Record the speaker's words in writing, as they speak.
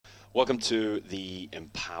Welcome to the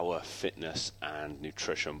Empower Fitness and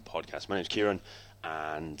Nutrition podcast. My name is Kieran,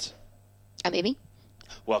 and I'm Amy.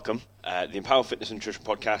 Welcome. The Empower Fitness and Nutrition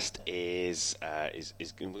podcast is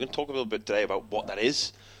we're going to talk a little bit today about what that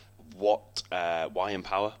is, why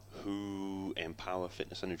Empower, who Empower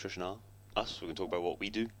Fitness and Nutrition are, us. We're going to talk about what we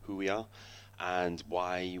do, who we are, and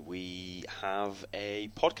why we have a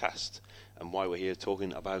podcast, and why we're here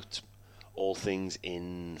talking about all things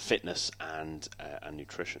in fitness and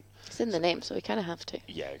nutrition. It's in the name, so we kind of have to.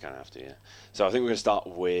 Yeah, we kind of have to, yeah. So I think we're going to start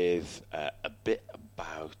with a bit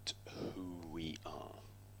about who we are.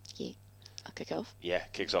 Yeah, I'll kick off. Yeah,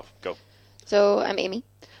 kicks off. Go. So I'm Amy.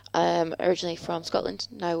 I'm originally from Scotland.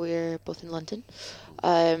 Now we're both in London.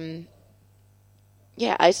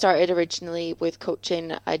 I started originally with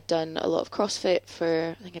coaching. I'd done a lot of CrossFit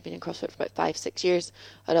I think I've been in CrossFit for about 5-6 years.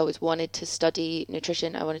 I'd always wanted to study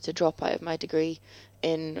nutrition. I wanted to drop out of my degree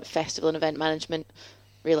in festival and event management,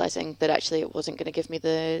 realising that actually it wasn't going to give me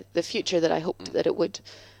the future that I hoped that it would.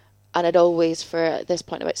 And I'd always, for at this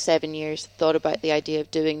point about 7 years, thought about the idea of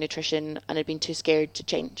doing nutrition, and I'd been too scared to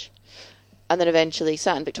change. And then eventually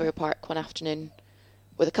sat in Victoria Park one afternoon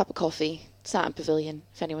with a cup of coffee, sat in Pavilion,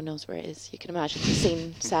 if anyone knows where it is. You can imagine the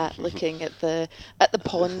scene, sat looking at the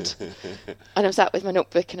pond, and I'm sat with my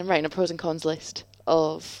notebook and I'm writing a pros and cons list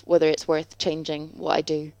of whether it's worth changing what I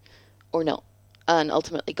do or not. And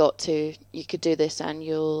ultimately got to, you could do this and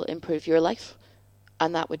you'll improve your life.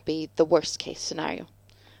 And that would be the worst case scenario.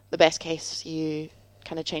 The best case, you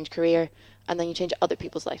kind of change career and then you change other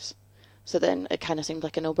people's lives. So then it kind of seemed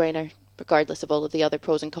like a no-brainer, regardless of all of the other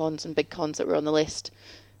pros and cons and big cons that were on the list.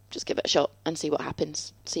 Just give it a shot and see what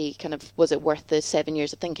happens. See kind of, was it worth the 7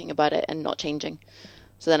 years of thinking about it and not changing?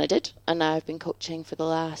 So then I did, and now I've been coaching for the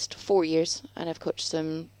last 4 years, and I've coached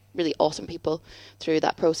some really awesome people through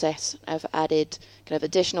that process. I've added kind of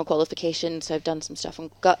additional qualifications. So I've done some stuff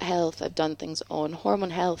on gut health. I've done things on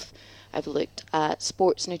hormone health. I've looked at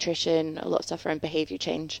sports nutrition, a lot of stuff around behaviour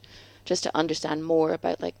change, just to understand more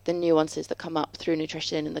about like the nuances that come up through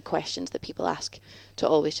nutrition and the questions that people ask, to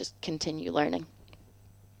always just continue learning.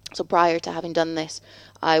 So prior to having done this,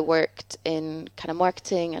 I worked in kind of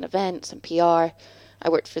marketing and events and PR. I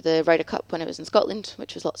worked for the Ryder Cup when I was in Scotland,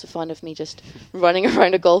 which was lots of fun of me just running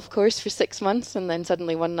around a golf course for 6 months and then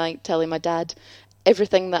suddenly one night telling my dad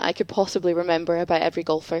everything that I could possibly remember about every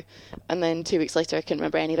golfer. And then 2 weeks later, I couldn't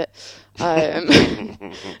remember any of it.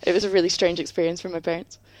 It was a really strange experience for my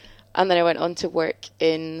parents. And then I went on to work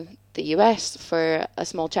in the US for a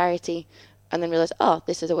small charity, and then realised,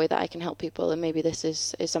 this is a way that I can help people, and maybe this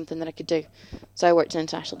is something that I could do. So I worked in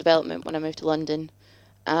international development when I moved to London,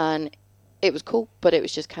 and it was cool, but it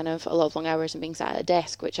was just kind of a lot of long hours and being sat at a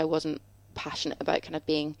desk, which I wasn't passionate about, kind of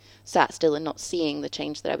being sat still and not seeing the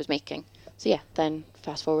change that I was making. So yeah, then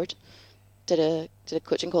fast forward, did a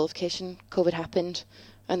coaching qualification, COVID happened,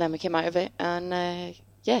 and then we came out of it, and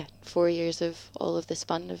 4 years of all of this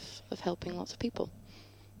fun of helping lots of people.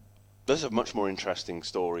 This is a much more interesting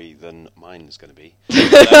story than mine is going to be.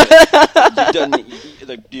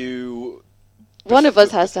 One of us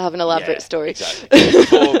has to have an elaborate story.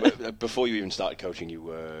 Exactly. Before you even started coaching, you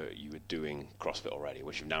were doing CrossFit already,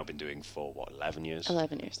 which you've now been doing for 11 years?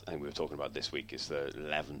 11 years. I think we were talking about this week is the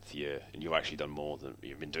 11th year, and you've actually done more than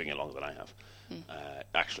you've been doing it longer than I have.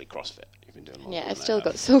 Actually, CrossFit, you've been doing longer. Yeah, I've still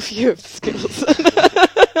got so few of the skills.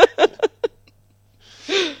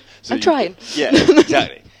 So I'm trying. Yeah,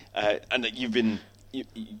 exactly. And you've been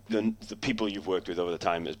the people you've worked with over the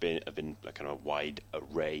time have been a kind of a wide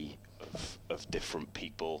array of different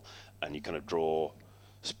people, and you kind of draw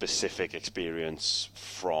specific experience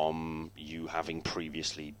from you having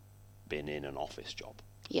previously been in an office job.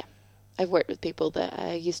 Yeah. I've worked with people that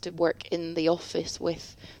I used to work in the office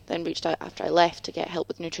with, then reached out after I left to get help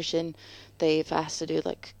with nutrition. They've asked to do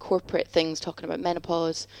like corporate things talking about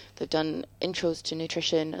menopause. They've done intros to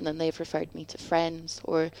nutrition, and then they've referred me to friends.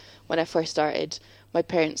 Or when I first started, my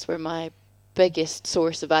parents were my biggest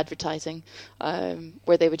source of advertising,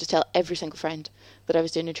 where they would just tell every single friend that I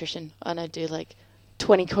was doing nutrition, and I'd do like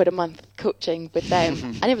 20 quid a month coaching with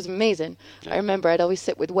them. And it was amazing. I remember I'd always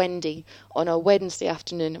sit with Wendy on a Wednesday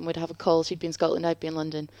afternoon and we'd have a call. She'd be in Scotland, I'd be in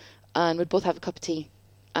London, and we'd both have a cup of tea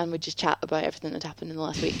and we'd just chat about everything that happened in the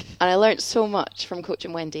last week. And I learnt so much from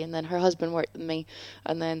coaching Wendy, and then her husband worked with me,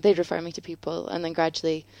 and then they'd refer me to people, and then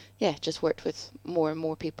gradually just worked with more and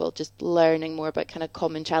more people, just learning more about kind of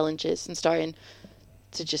common challenges and starting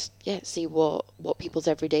to just see what people's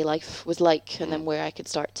everyday life was like, and then where I could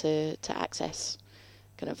start to access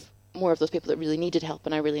kind of more of those people that really needed help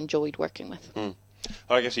and I really enjoyed working with. Well,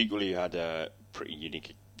 I guess equally you had a pretty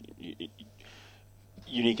unique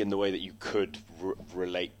in the way that you could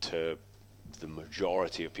relate to the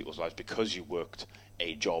majority of people's lives because you worked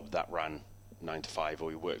a job that ran 9 to 5,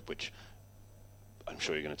 or you worked, which I'm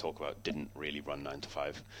sure you're going to talk about, didn't really run 9 to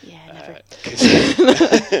 5. Yeah, never.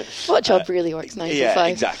 What job really works 9 to 5? Yeah,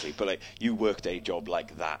 exactly. But like, you worked a job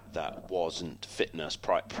like that wasn't fitness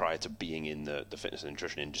prior to being in the fitness and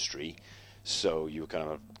nutrition industry. So you were kind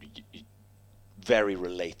of very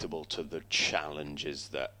relatable to the challenges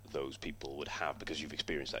that those people would have because you've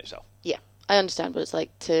experienced that yourself. Yeah, I understand what it's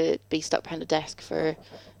like to be stuck behind a desk for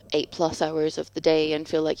 8+ hours of the day and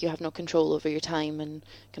feel like you have no control over your time, and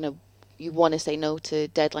kind of you want to say no to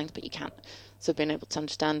deadlines but you can't. So being able to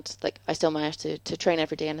understand, like, I still managed to train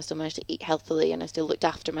every day, and I still managed to eat healthily, and I still looked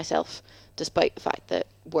after myself despite the fact that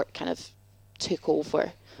work kind of took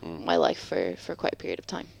over my life for quite a period of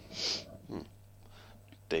time.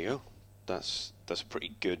 There you go. That's a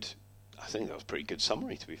pretty good, I think that was a pretty good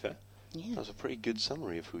summary, to be fair. Yeah. That was a pretty good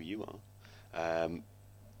summary of who you are.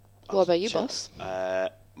 What about you, boss?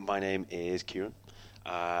 My name is Kieran.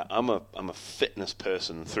 I'm a fitness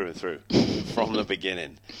person through and through from the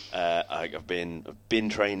beginning. I've been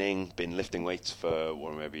training, been lifting weights for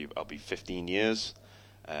maybe I'll be 15 years.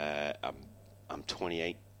 I'm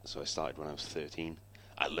 28, so I started when I was 13.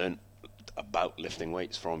 I learned about lifting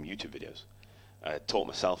weights from YouTube videos. I taught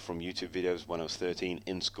myself from YouTube videos when I was 13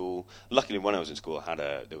 in school. Luckily, when I was in school,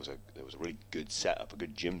 there was a really good setup, a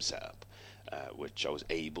good gym setup, which I was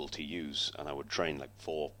able to use, and I would train like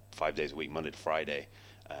 4-5 days a week, Monday to Friday,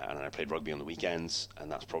 and then I played rugby on the weekends,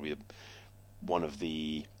 and that's probably one of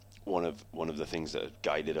the things that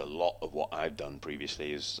guided a lot of what I've done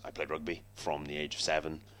previously. Is I played rugby from the age of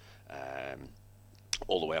 7,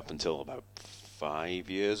 all the way up until about 5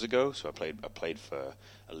 years ago. So I played for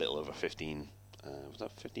a little over 15. Was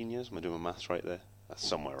that 15 years? Am I doing my maths right there? That's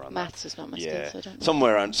somewhere around. Maths is not my skill, so I don't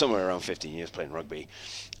know. Somewhere around 15 years playing rugby.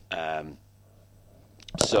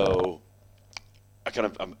 So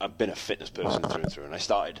I've been a fitness person through and through, and I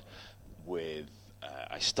started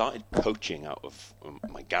coaching out of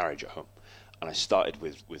my garage at home, and I started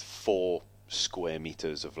with 4 square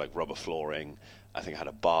meters of like rubber flooring. I think I had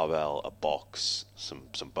a barbell, a box, some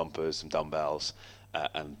bumpers, some dumbbells,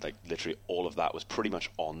 and like literally all of that was pretty much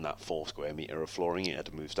on that 4 square meter of flooring. You had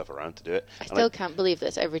to move stuff around to do it. I still can't believe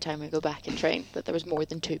this every time I go back and train, that there was more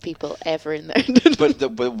than 2 people ever in there. but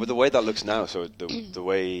the way that looks now, so the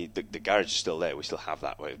way the garage is still there, we still have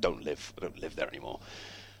that. I don't live there anymore.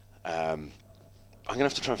 I'm gonna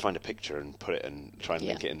have to try and find a picture and put it and try and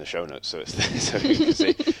link it in the show notes so it's there, so you can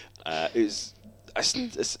see. I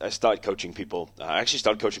started coaching people. I actually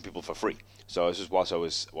started coaching people for free. So this is whilst I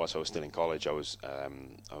was still in college. I was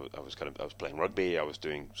playing rugby. I was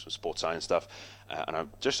doing some sports science stuff, and I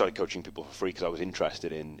just started coaching people for free because I was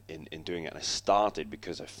interested in doing it. And I started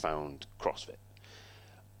because I found CrossFit.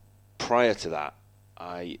 Prior to that,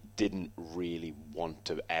 I didn't really want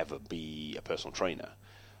to ever be a personal trainer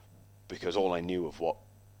because all I knew of what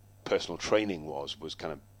personal training was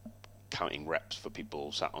kind of counting reps for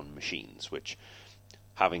people sat on machines, which,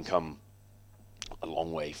 having come a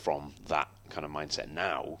long way from that kind of mindset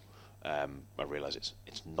now, I realise it's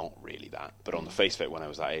not really that. But on the face of it, when I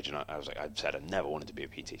was that age, and I said I never wanted to be a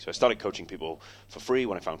PT, so I started coaching people for free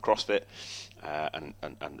when I found CrossFit, and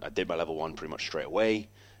I did my level 1 pretty much straight away.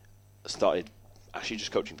 I started actually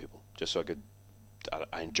just coaching people, just so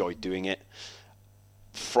I enjoyed doing it.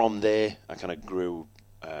 From there, I kind of grew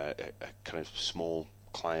a kind of small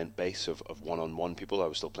client base of one-on-one people. I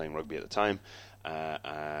was still playing rugby at the time,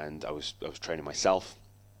 and I was training myself.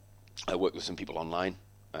 I worked with some people online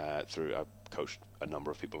I coached a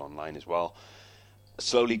number of people online as well.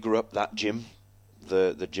 Slowly grew up that gym,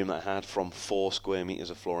 the gym that I had, from 4 square meters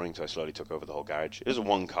of flooring, so I slowly took over the whole garage. It was a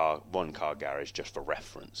one car garage, just for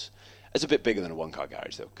reference. It's a bit bigger than a 1-car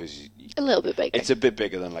garage though, because a little bit bigger. It's a bit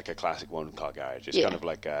bigger than like a classic 1-car garage. It's kind of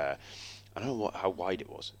like I don't know how wide it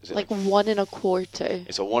was. Is it like 1 1/4?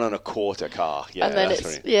 It's a 1 1/4 car. Yeah, and then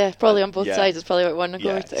that's probably on both sides. It's probably about 1 1/4.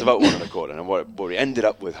 Yeah, it's about 1 1/4. And what we ended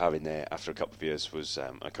up with having there after a couple of years was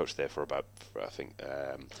I coached there for I think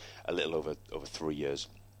a little over 3 years,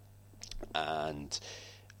 and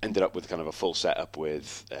ended up with kind of a full setup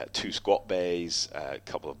with 2 squat bays, a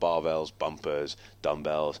couple of barbells, bumpers,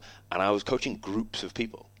 dumbbells, and I was coaching groups of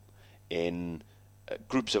people in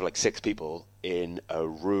groups of like 6 people in a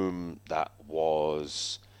room that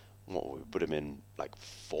was, what would we put them in, like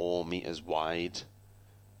 4 meters wide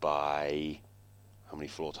by, how many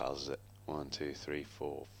floor tiles is it? 1, 2, 3,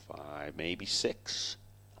 4, 5, maybe 6,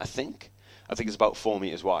 I think it's about 4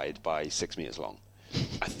 meters wide by 6 meters long,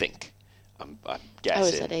 I think. I'm guessing. I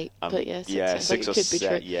was at 8, but yeah, 6 or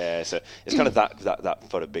 7. Yeah, so it's kind of that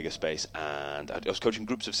for a bigger space, and I was coaching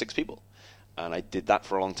groups of 6 people, and I did that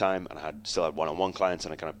for a long time, and I still had one-on-one clients,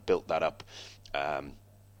 and I kind of built that up.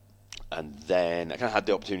 And then I kind of had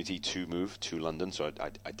the opportunity to move to London, so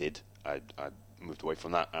I did. I moved away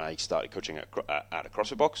from that, and I started coaching at a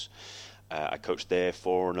CrossFit box. I coached there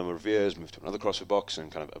for a number of years, moved to another CrossFit box,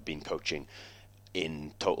 and kind of have been coaching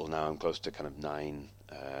in total now. I'm close to kind of 9.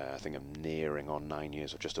 I think I'm nearing on 9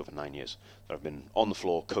 years, or just over 9 years. So I've been on the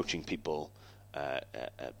floor coaching people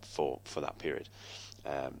for that period.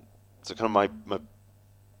 So kind of my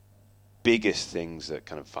biggest things that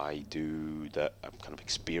kind of I do that I'm kind of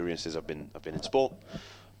experiences. I've been in sport.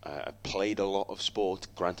 I've played a lot of sport.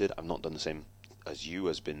 Granted, I've not done the same as you.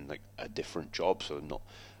 Has been like a different job, so not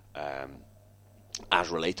as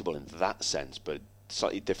relatable in that sense, but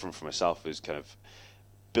slightly different for myself is kind of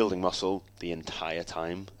building muscle the entire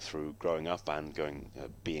time through growing up and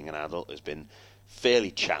being an adult has been fairly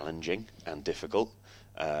challenging and difficult.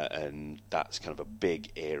 And that's kind of a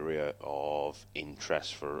big area of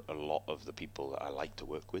interest for a lot of the people that I like to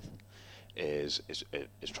work with, is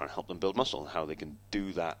trying to help them build muscle and how they can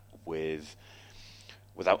do that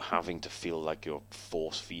without having to feel like you're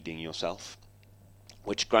force feeding yourself.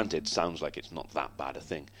 Which, granted, sounds like it's not that bad a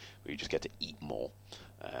thing, where you just get to eat more.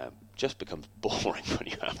 Just becomes boring when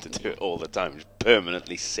you have to do it all the time. Just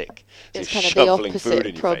permanently sick. It's so kind of the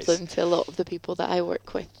opposite problem to a lot of the people that I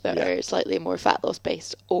work with that are slightly more fat loss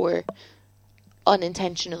based or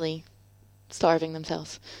unintentionally starving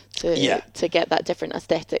themselves to get that different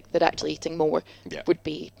aesthetic that actually eating more would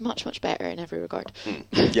be much, much better in every regard.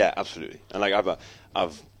 Yeah, absolutely. And like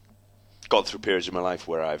I've gone through periods in my life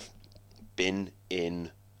where I've been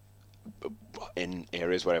in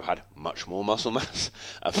areas where I've had much more muscle mass.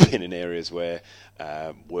 I've been in areas where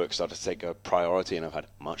work started to take a priority and I've had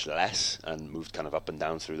much less, and moved kind of up and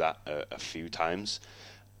down through that a few times.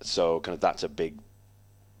 So kind of that's a big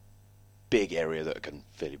area that can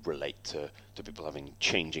really relate to people having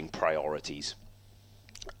changing priorities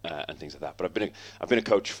and things like that. But I've been a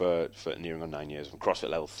coach for nearing on 9 years. I'm a CrossFit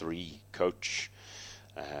level 3 coach.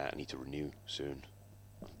 I need to renew soon.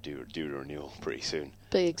 Due to renewal pretty soon.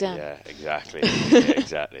 Big exam. Yeah, exactly.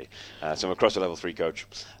 Exactly. So I'm a CrossFit level 3 coach,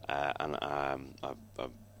 and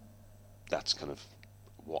that's kind of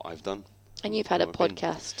what I've done. And you've had a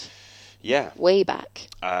podcast. Yeah. Way back.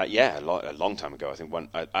 A long time ago. I think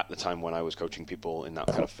at the time when I was coaching people in that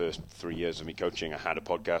kind of first 3 years of me coaching, I had a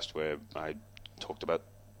podcast where I talked about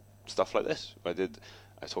stuff like this. I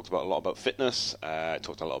talked about a lot about fitness. I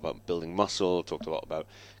talked a lot about building muscle. Talked a lot about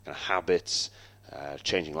kind of habits.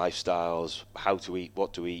 Changing lifestyles, how to eat,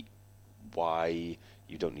 what to eat, why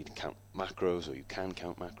you don't need to count macros or you can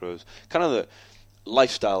count macros. Kind of the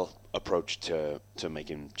lifestyle approach to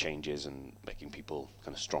making changes and making people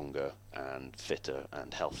kind of stronger and fitter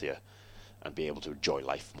and healthier and be able to enjoy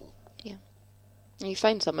life more. Yeah. And you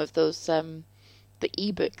found some of those, the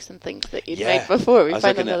ebooks and things that you'd made before. We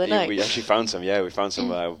found them the other night. We actually found some, we found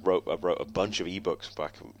some. I wrote a bunch of ebooks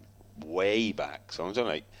way back. So I'm talking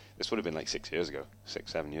like, this would have been like 7 years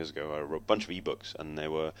ago. I wrote a bunch of ebooks, and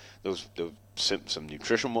there were some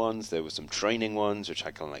nutrition ones, there were some training ones, which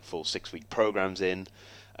had kind of like full 6-week programs in,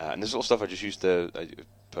 and this is all stuff I just used to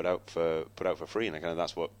put out for free, and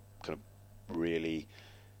that's what kind of really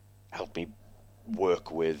helped me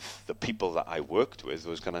work with the people that I worked with.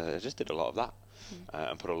 Was kind of I just did a lot of that,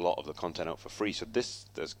 and put a lot of the content out for free. So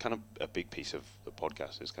there's kind of a big piece of the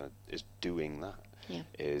podcast is doing that. Yeah.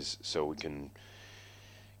 Is so we can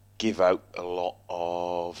give out a lot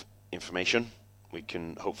of information. We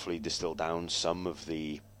can hopefully distill down some of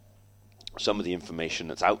the information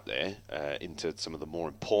that's out there into some of the more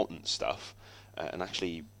important stuff, and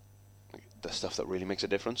actually the stuff that really makes a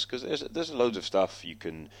difference. Because there's loads of stuff you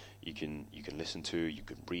can listen to, you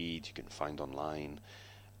can read, you can find online,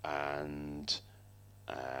 and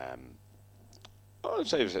I would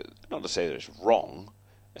say not to say that it's wrong.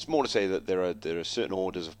 It's more to say that there are certain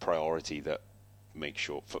orders of priority that make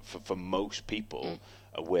sure for most people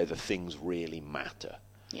where the things really matter.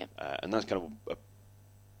 Yeah. And that's kind of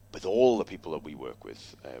with all the people that we work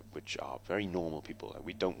with, which are very normal people.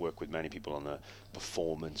 We don't work with many people on the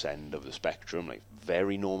performance end of the spectrum. Like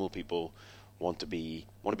very normal people want to be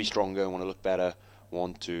stronger, want to look better,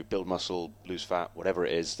 want to build muscle, lose fat, whatever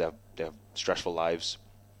it is. They have stressful lives.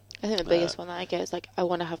 I think the biggest one that I get is like, I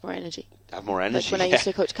want to have more energy. Have more energy. Like when I used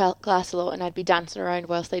to coach class a lot, and I'd be dancing around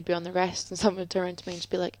whilst they'd be on the rest, and someone would turn around to me and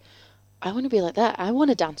just be like, I want to be like that. I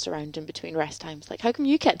want to dance around in between rest times. Like, how come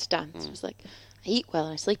you get to dance? I was like, I eat well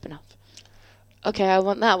and I sleep enough. Okay, I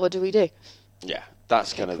want that. What do we do? Yeah,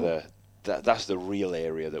 that's kind of that's the real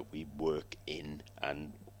area that we work in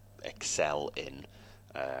and excel in.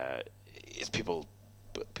 Is people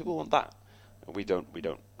want that. We don't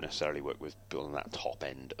necessarily work with people on that top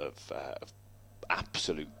end of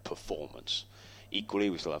absolute performance. Equally,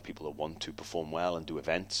 we still have people that want to perform well and do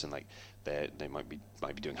events, and like they might be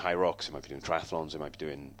doing high rocks, they might be doing triathlons, they might be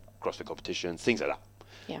doing CrossFit competitions, things like that.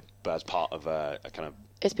 Yeah. But as part of a kind of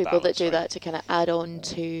it's people that do that to kind of add on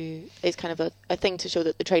to, it's kind of a thing to show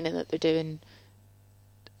that the training that they're doing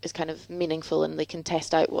is kind of meaningful, and they can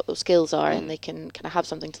test out what those skills are, and they can kind of have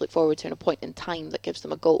something to look forward to in a point in time that gives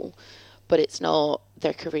them a goal. But it's not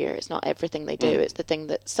their career, it's not everything they do, it's the thing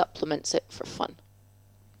that supplements it for fun.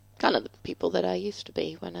 Kind of the people that I used to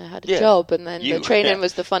be when I had a job, and then the training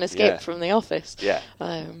was the fun escape from the office. Yeah,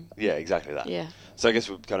 exactly that. Yeah. So I guess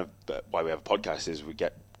we kind of why we have a podcast is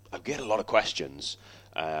I get a lot of questions,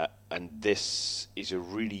 and this is a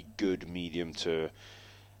really good medium to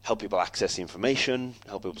help people access the information,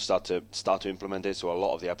 help people start to implement it. So a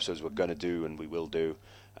lot of the episodes we're going to do, and we will do,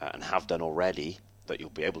 and have done already, that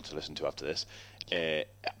you'll be able to listen to after this,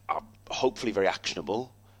 are hopefully very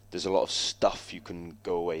actionable. There's a lot of stuff you can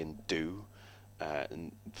go away and do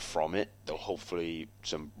and from it. There'll hopefully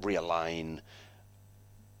some realign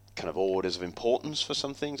kind of orders of importance for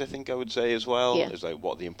some things, I think I would say as well. Yeah. Is like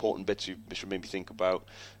what the important bits you should maybe think about,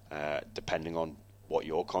 depending on what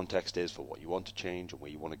your context is for what you want to change and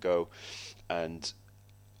where you want to go. And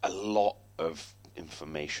a lot of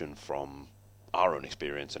information from our own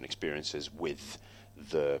experience and experiences with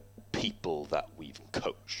the people that we've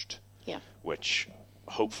coached. Yeah. Which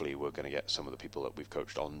hopefully we're going to get some of the people that we've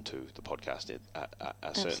coached onto the podcast at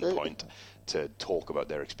a certain point to talk about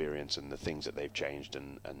their experience and the things that they've changed,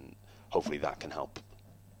 and hopefully that can help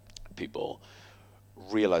people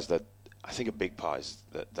realize that. I think a big part is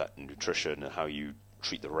that nutrition and how you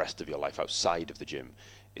treat the rest of your life outside of the gym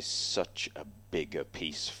is such a bigger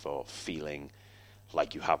piece for feeling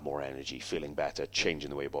like you have more energy, feeling better, changing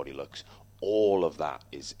the way your body looks. All of that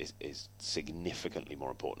is significantly more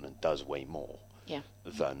important and does way more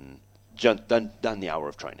than the hour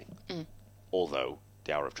of training. Although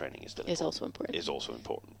the hour of training is also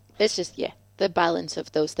important. It's just the balance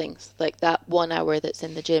of those things. Like that 1 hour that's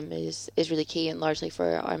in the gym is really key, and largely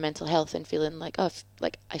for our mental health and feeling like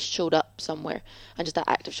like I showed up somewhere, and just that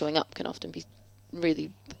act of showing up can often be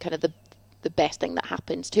really kind of the best thing that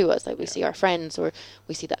happens to us. Like we see our friends, or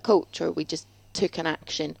we see that coach, or we just took an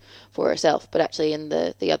action for ourselves. But actually in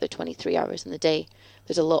the other 23 hours in the day,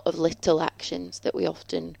 there's a lot of little actions that we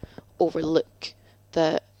often overlook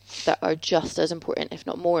that are just as important, if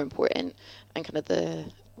not more important. And kind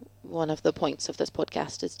of one of the points of this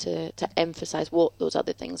podcast is to emphasize what those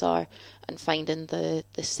other things are, and finding the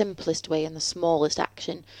simplest way and the smallest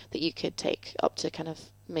action that you could take, up to kind of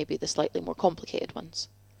maybe the slightly more complicated ones.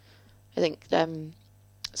 I think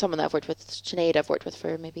someone that I've worked with, Sinead, I've worked with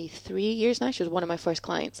for maybe 3 years now. She was one of my first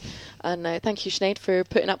clients. And thank you, Sinead, for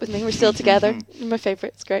putting up with me. We're still together. My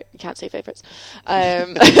favourites, great. You can't say favourites.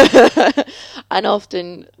 And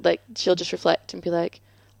often, like, she'll just reflect and be like,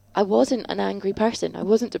 I wasn't an angry person. I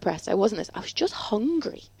wasn't depressed. I wasn't this. I was just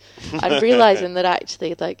hungry. And realising that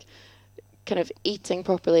actually, like, kind of eating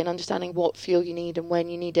properly and understanding what fuel you need and when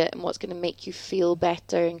you need it and what's going to make you feel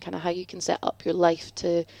better, and kind of how you can set up your life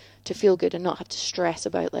to feel good and not have to stress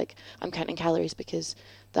about, like, I'm counting calories because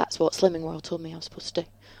that's what Slimming World told me I was supposed to do,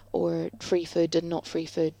 or free food and not free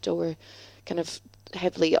food, or kind of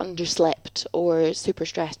heavily underslept or super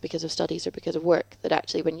stressed because of studies or because of work. That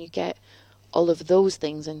actually when you get all of those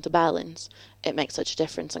things into balance, it makes such a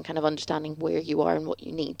difference, and kind of understanding where you are and what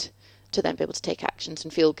you need to then be able to take actions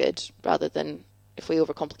and feel good, rather than if we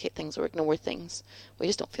overcomplicate things or ignore things, we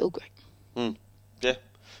just don't feel great.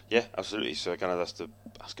 Yeah, absolutely. So kind of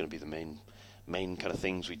that's going to be the main kind of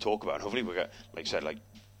things we talk about. And hopefully we'll get, like I said, like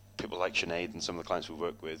people like Sinead and some of the clients we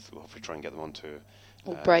work with, we'll hopefully try and get them on to...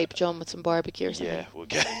 We'll bribe John with some barbecue or something. Yeah, we'll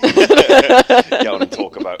get on and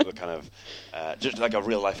talk about the kind of just like a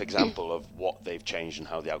real life example of what they've changed and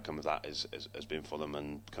how the outcome of that has been for them,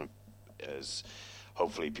 and kind of as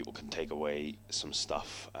hopefully people can take away some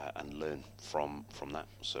stuff and learn from that.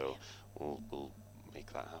 So we'll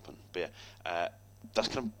make that happen. But yeah, that's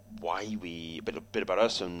kind of why a bit about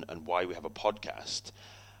us and why we have a podcast.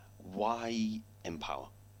 Why Empower?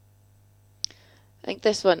 I think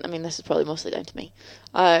this one, this is probably mostly down to me.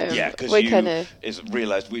 Because you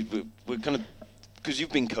realised we're kind of, because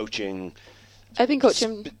you've been coaching. I've been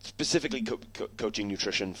coaching specifically coaching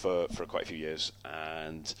nutrition for quite a few years,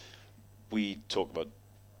 and we talk about.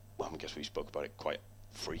 Well, I guess we spoke about it quite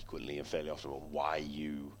frequently and fairly often about why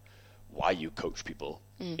you coach people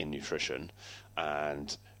in nutrition,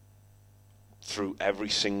 and through every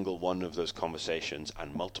single one of those conversations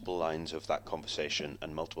and multiple lines of that conversation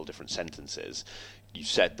and multiple different sentences, you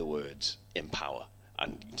said the words empower,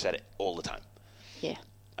 and you said it all the time. Yeah.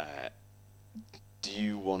 Do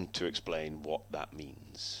you want to explain what that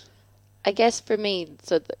means? I guess for me,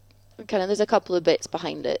 there's a couple of bits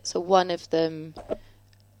behind it. So one of them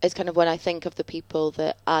is kind of when I think of the people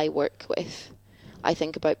that I work with, I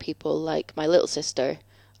think about people like my little sister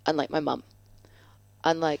and like my mum.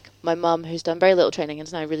 And like my mum, who's done very little training and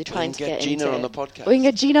is now really trying to get Gina into on the podcast. We can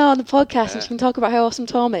get Gina on the podcast and she can talk about how awesome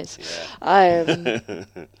Tom is. Yeah.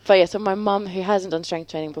 But yeah, so my mum, who hasn't done strength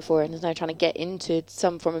training before and is now trying to get into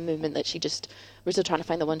some form of movement that we're still trying to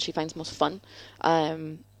find the one she finds most fun.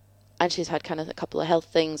 And she's had kind of a couple of health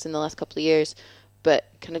things in the last couple of years, but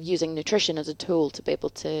kind of using nutrition as a tool to be able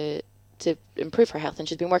to improve her health. And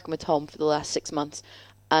she's been working with Tom for the last 6 months,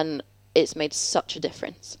 and it's made such a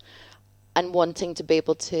difference. And wanting to be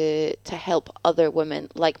able to help other women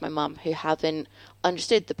like my mum who haven't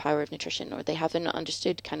understood the power of nutrition, or they haven't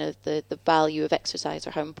understood kind of the value of exercise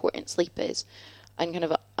or how important sleep is, and kind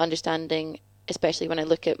of understanding, especially when I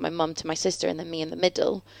look at my mum to my sister and then me in the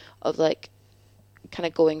middle, of like kind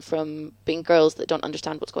of going from being girls that don't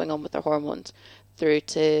understand what's going on with their hormones through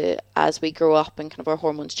to as we grow up and kind of our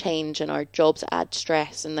hormones change and our jobs add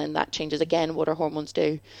stress, and then that changes again what our hormones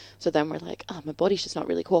do. So then we're like, my body's just not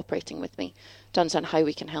really cooperating with me, to understand how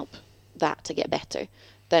we can help that to get better.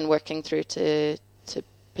 Then working through to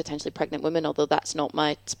potentially pregnant women, although that's not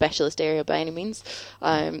my specialist area by any means,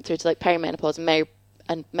 through to like perimenopause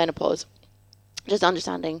and menopause. Just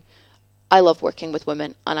understanding, I love working with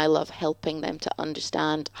women and I love helping them to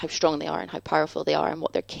understand how strong they are and how powerful they are and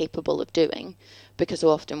what they're capable of doing, because so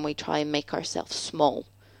often we try and make ourselves small,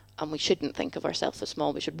 and we shouldn't think of ourselves as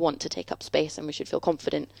small. We should want to take up space, and we should feel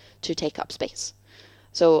confident to take up space.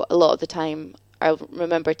 So a lot of the time, I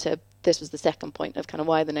remember this was the second point of kind of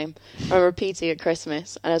why the name. I remember PT at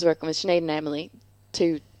Christmas, and I was working with Sinead and Emily,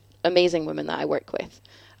 two amazing women that I work with.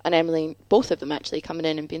 And Emily, both of them actually coming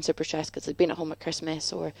in and being super stressed because they'd been at home at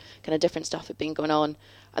Christmas or kind of different stuff had been going on.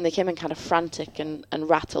 And they came in kind of frantic and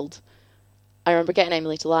rattled. I remember getting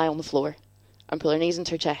Emily to lie on the floor and pull her knees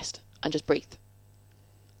into her chest and just breathe.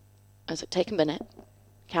 I was like, take a minute,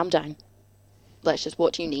 calm down, let's just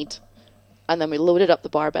what you need. And then we loaded up the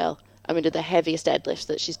barbell and we did the heaviest deadlifts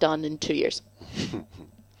that she's done in 2 years.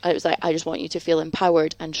 I was like, I just want you to feel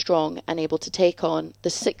empowered and strong and able to take on the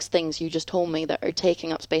 6 things you just told me that are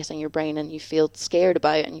taking up space in your brain and you feel scared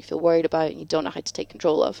about and you feel worried about and you don't know how to take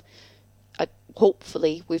control of.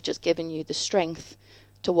 Hopefully, we've just given you the strength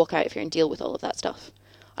to walk out of here and deal with all of that stuff.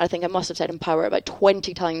 I think I must have said empower about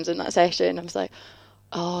 20 times in that session. I was like,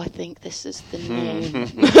 I think this is the name.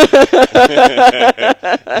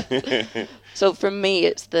 So for me,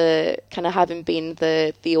 it's the kind of having been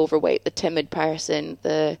the overweight, the timid person,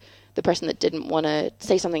 the person that didn't want to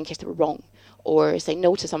say something in case they were wrong or say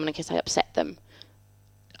no to someone in case I upset them.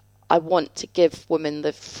 I want to give women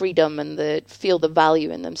the freedom and feel the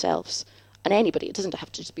value in themselves. And anybody, it doesn't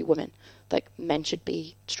have to just be women. Like, men should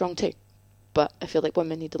be strong too. But I feel like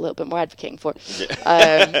women need a little bit more advocating for.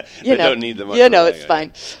 They don't need them. It's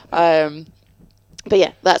fine. But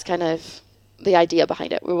yeah, that's kind of the idea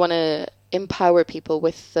behind it. We want to empower people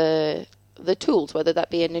with the tools, whether that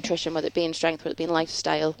be in nutrition, whether it be in strength, whether it be in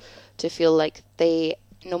lifestyle, to feel like they,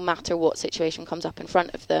 no matter what situation comes up in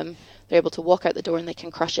front of them, they're able to walk out the door and they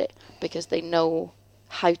can crush it because they know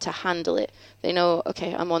how to handle it. They know,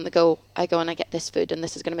 okay, I'm on the go. I go and I get this food and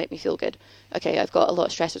this is going to make me feel good. Okay, I've got a lot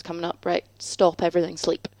of stressors coming up, right? Stop everything,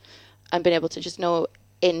 sleep. And being able to just know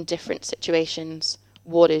in different situations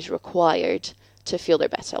what is required to feel their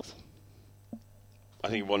best self. I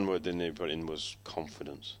think one word that they put in was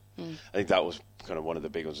confidence. I think that was kind of one of the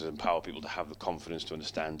big ones, is empower people to have the confidence to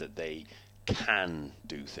understand that they can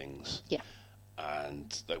do things. Yeah.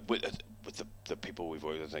 And with the people we've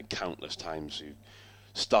worked with, like, countless times, who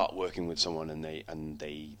start working with someone and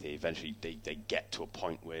they eventually they get to a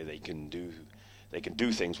point where they can do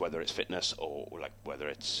things, whether it's fitness or like whether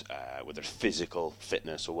it's physical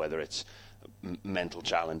fitness or whether it's mental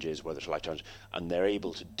challenges, whether it's life challenges, and they're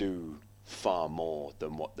able to do far more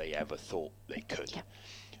than what they ever thought they could. Yeah.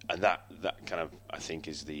 And that kind of, I think,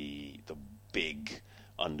 is the big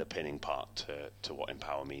underpinning part to what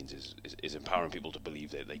empower means, is empowering people to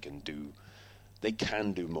believe that they can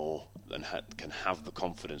do more and can have the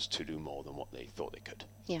confidence to do more than what they thought they could.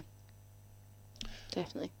 Yeah,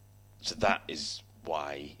 definitely. So that is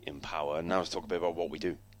why empower. And now let's talk a bit about what we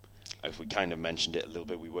do. If we kind of mentioned it a little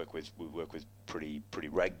bit, we work with pretty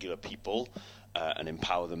regular people and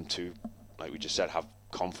empower them to, like we just said, have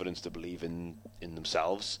confidence to believe in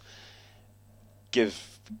themselves.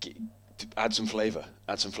 Add some flavour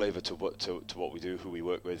to what we do, who we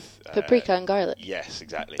work with. Paprika and garlic. Yes,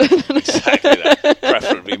 exactly. Exactly that.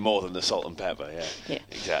 Preferably more than the salt and pepper. Yeah.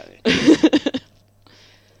 Exactly.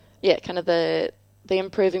 yeah, kind of the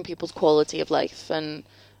improving people's quality of life and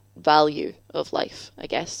value of life, I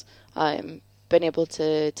guess. Being able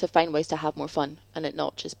to find ways to have more fun, and it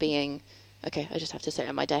not just being, okay, I just have to sit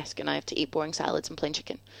at my desk and I have to eat boring salads and plain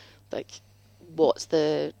chicken. Like, what's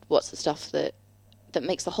the stuff that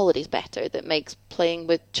makes the holidays better, that makes playing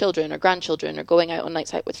with children or grandchildren or going out on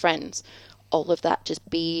nights out with friends, all of that just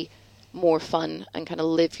be more fun and kind of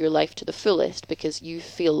live your life to the fullest because you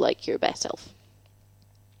feel like your best self.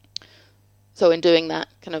 So in doing that,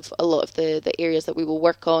 kind of a lot of the areas that we will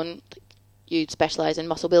work on, you specialise in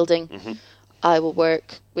muscle building. Mm-hmm. I will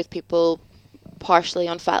work with people partially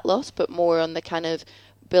on fat loss, but more on the kind of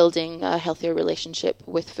building a healthier relationship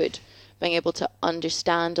with food, being able to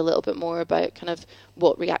understand a little bit more about kind of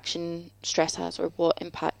what reaction stress has or what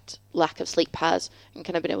impact lack of sleep has, and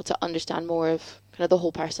kind of being able to understand more of kind of the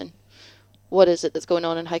whole person. What is it that's going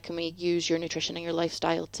on, and how can we use your nutrition and your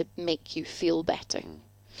lifestyle to make you feel better?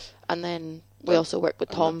 And then we also work with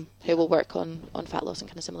Tom, who will work on fat loss and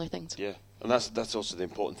kind of similar things. Yeah, and that's also the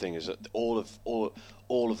important thing, is that all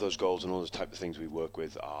of those goals and all those type of things we work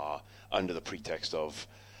with are under the pretext of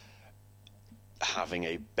having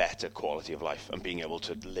a better quality of life and being able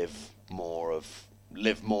to live more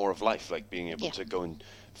of life, like being able to go and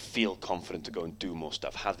feel confident to go and do more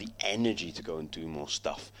stuff, have the energy to go and do more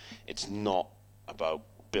stuff. It's not about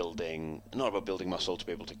building muscle to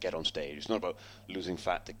be able to get on stage. It's not about losing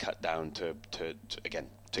fat to cut down to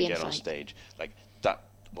get on stage. Like that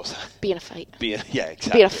was be in a fight. Yeah,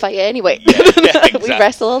 exactly. Be in a fight anyway. Yeah, exactly. We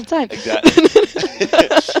wrestle all the time. Exactly.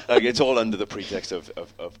 Like, it's all under the pretext of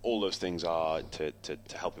all those things are to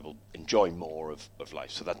help people enjoy more of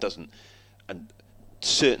life. So that doesn't, and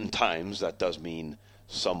certain times that does mean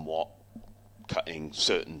somewhat cutting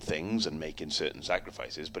certain things and making certain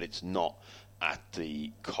sacrifices, but it's not at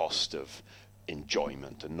the cost of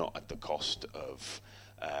enjoyment, and not at the cost of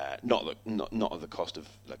not at the cost of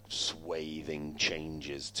like swathing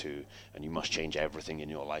changes to, and you must change everything in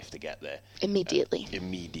your life to get there Immediately,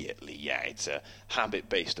 yeah. It's a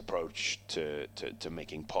habit-based approach to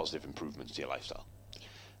making positive improvements to your lifestyle.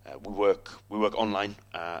 We work online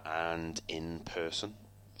and in person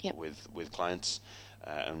with clients,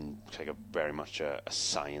 and take a very much a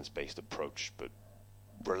science-based approach, but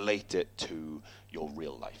relate it to your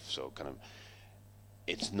real life. So kind of,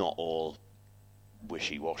 it's not all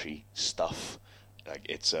wishy-washy stuff. Like,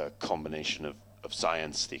 it's a combination of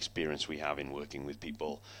science, the experience we have in working with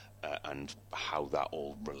people, and how that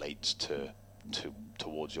all relates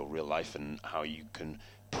towards your real life, and how you can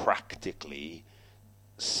practically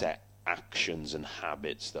set actions and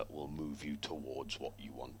habits that will move you towards what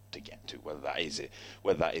you want to get to, whether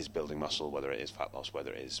that is building muscle, whether it is fat loss,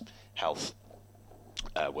 whether it is health,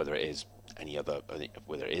 whether it is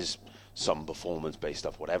whether it is some performance-based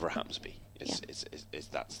stuff, whatever it happens to be,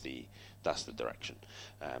 that's the direction.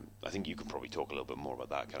 I think you can probably talk a little bit more about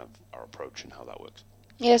that, kind of our approach and how that works.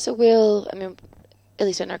 Yeah, so at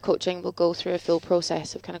least in our coaching, we'll go through a full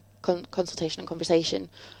process of kind of consultation and conversation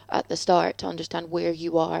at the start to understand where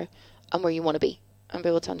you are and where you want to be, and be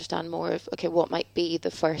able to understand more of, okay, what might be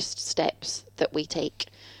the first steps that we take.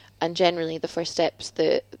 And generally the first steps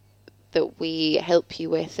that we help you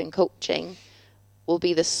with in coaching will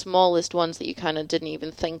be the smallest ones that you kind of didn't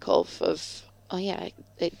even think of, oh yeah,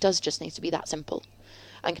 it does just need to be that simple.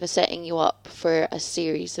 And kind of setting you up for a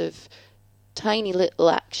series of tiny little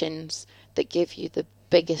actions that give you the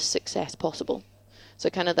biggest success possible. So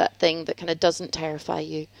kind of that thing that kind of doesn't terrify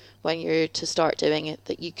you when you're to start doing it,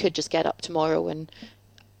 that you could just get up tomorrow and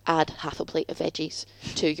add half a plate of veggies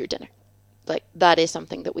to your dinner. Like, that is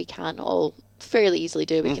something that we can all fairly easily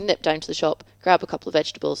do. We can nip down to the shop, grab a couple of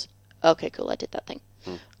vegetables. Okay, cool, I did that thing.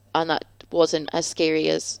 And that wasn't as scary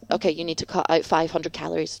as, okay, you need to cut out 500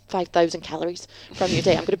 calories, 5,000 calories from your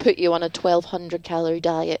day. I'm going to put you on a 1,200 calorie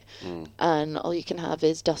diet, and all you can have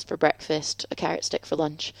is dust for breakfast, a carrot stick for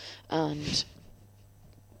lunch, and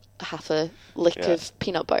half a lick of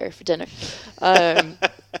peanut butter for dinner.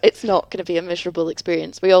 It's not going to be a miserable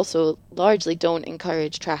experience. We also largely don't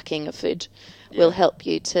encourage tracking of food. We'll help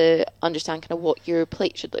you to understand kind of what your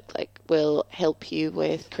plate should look like. We'll help you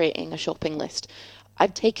with creating a shopping list.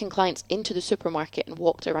 I've taken clients into the supermarket and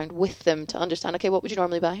walked around with them to understand, okay, what would you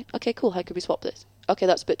normally buy? Okay, cool, how could we swap this? Okay,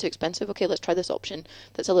 that's a bit too expensive. Okay, let's try this option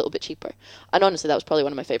that's a little bit cheaper. And honestly, that was probably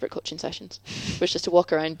one of my favourite coaching sessions, was just to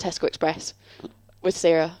walk around Tesco Express with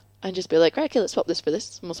Sarah and just be like, right, okay, let's swap this for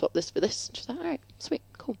this, and we'll swap this for this. And she's like, all right, sweet,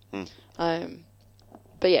 cool.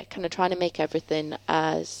 But yeah, kind of trying to make everything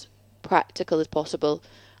as practical as possible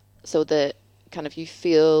so that kind of you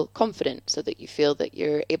feel confident, so that you feel that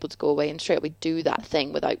you're able to go away and straight away do that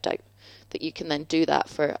thing without doubt, that you can then do that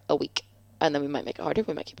for a week and then we might make it harder,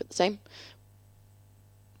 we might keep it the same.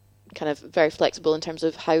 Kind of very flexible in terms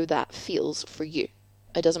of how that feels for you.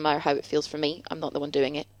 It doesn't matter how it feels for me. I'm not the one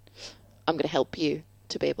doing it. I'm going to help you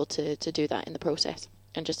to be able to do that in the process.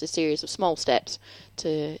 And just a series of small steps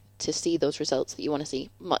to see those results that you want to see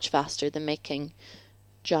much faster than making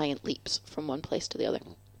giant leaps from one place to the other.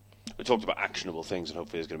 We talked about actionable things, and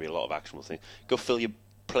hopefully there's going to be a lot of actionable things. Go fill your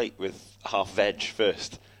plate with half veg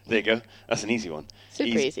first. There you go. That's an easy one.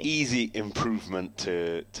 Super easy. Easy improvement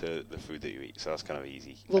to the food that you eat. So that's kind of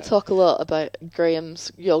easy. We'll talk a lot about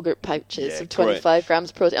Graham's yogurt pouches of 25 grams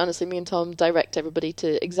of protein. Honestly, me and Tom direct everybody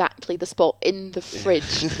to exactly the spot in the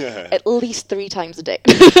fridge at least 3 times a day.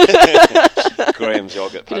 Graham's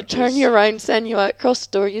yogurt pouches. Going to turn you around, send you out across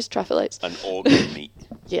the door, use traffic lights. An organ meat.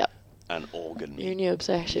 Yeah. An organ meat. Your new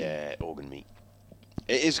obsession. Yeah, organ meat.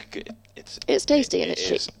 It is good. It's tasty and it's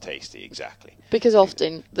cheap. It's tasty, exactly. Because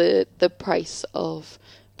often the price of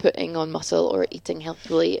putting on muscle or eating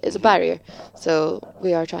healthily is a barrier. So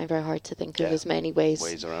we are trying very hard to think of as many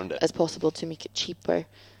ways around it as possible to make it cheaper.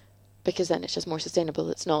 Because then it's just more sustainable.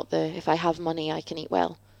 It's not if I have money I can eat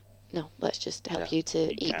well. No, let's just help you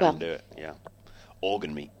to eat well. Do it, yeah.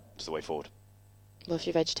 Organ meat is the way forward. Well, if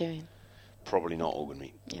you're vegetarian. Probably not organ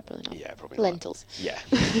meat. Yeah, probably not. Yeah, probably Lentils. Not. Yeah,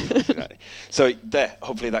 exactly. So there,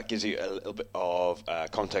 hopefully that gives you a little bit of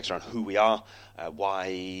context around who we are, why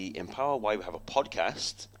Empower, why we have a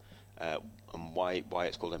podcast, and why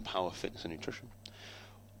it's called Empower Fitness and Nutrition.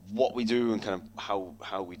 What we do and kind of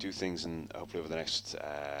how we do things, and hopefully over the next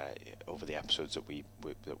over the episodes that we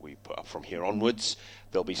put up from here onwards,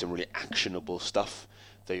 there'll be some really actionable stuff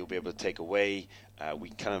that you'll be able to take away. We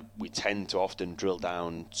tend to often drill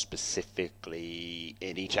down specifically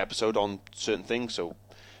in each episode on certain things, so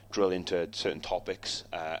drill into certain topics.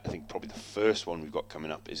 I think probably the first one we've got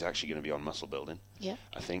coming up is actually going to be on muscle building. Yeah,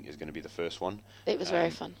 I think is going to be the first one. It was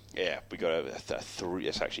very fun. Yeah, we got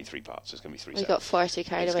it's actually 3 parts. It's going to be 3. We got far too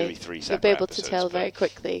carried away. We'll be able to tell very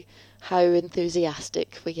quickly how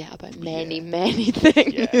enthusiastic we get about many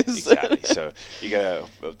things. Yeah, exactly. So you get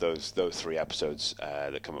those 3 episodes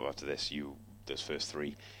that come up after this. Those first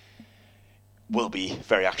 3 will be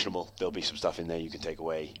very actionable. There'll be some stuff in there you can take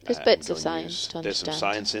away. There's bits of science to understand. There's some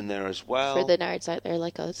science in there as well. For the nerds out there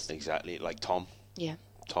like us. Exactly, like Tom. Yeah.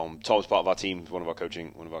 Tom's part of our team, one of our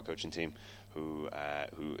coaching team, who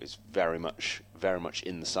is very much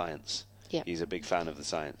in the science. Yeah. He's a big fan of the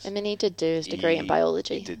science. I mean, he did do his degree in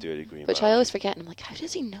biology. He did do a degree in biology. Which I always forget, and I'm like, how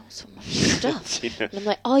does he know so much stuff? And I'm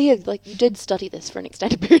like, oh yeah, like you did study this for an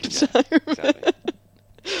extended period of time. Exactly.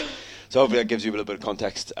 So hopefully that gives you a little bit of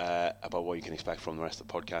context about what you can expect from the rest of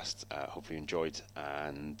the podcast. Hopefully you enjoyed,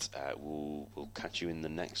 and we'll catch you in the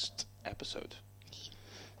next episode.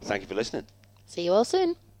 Thank you for listening. See you all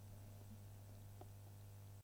soon.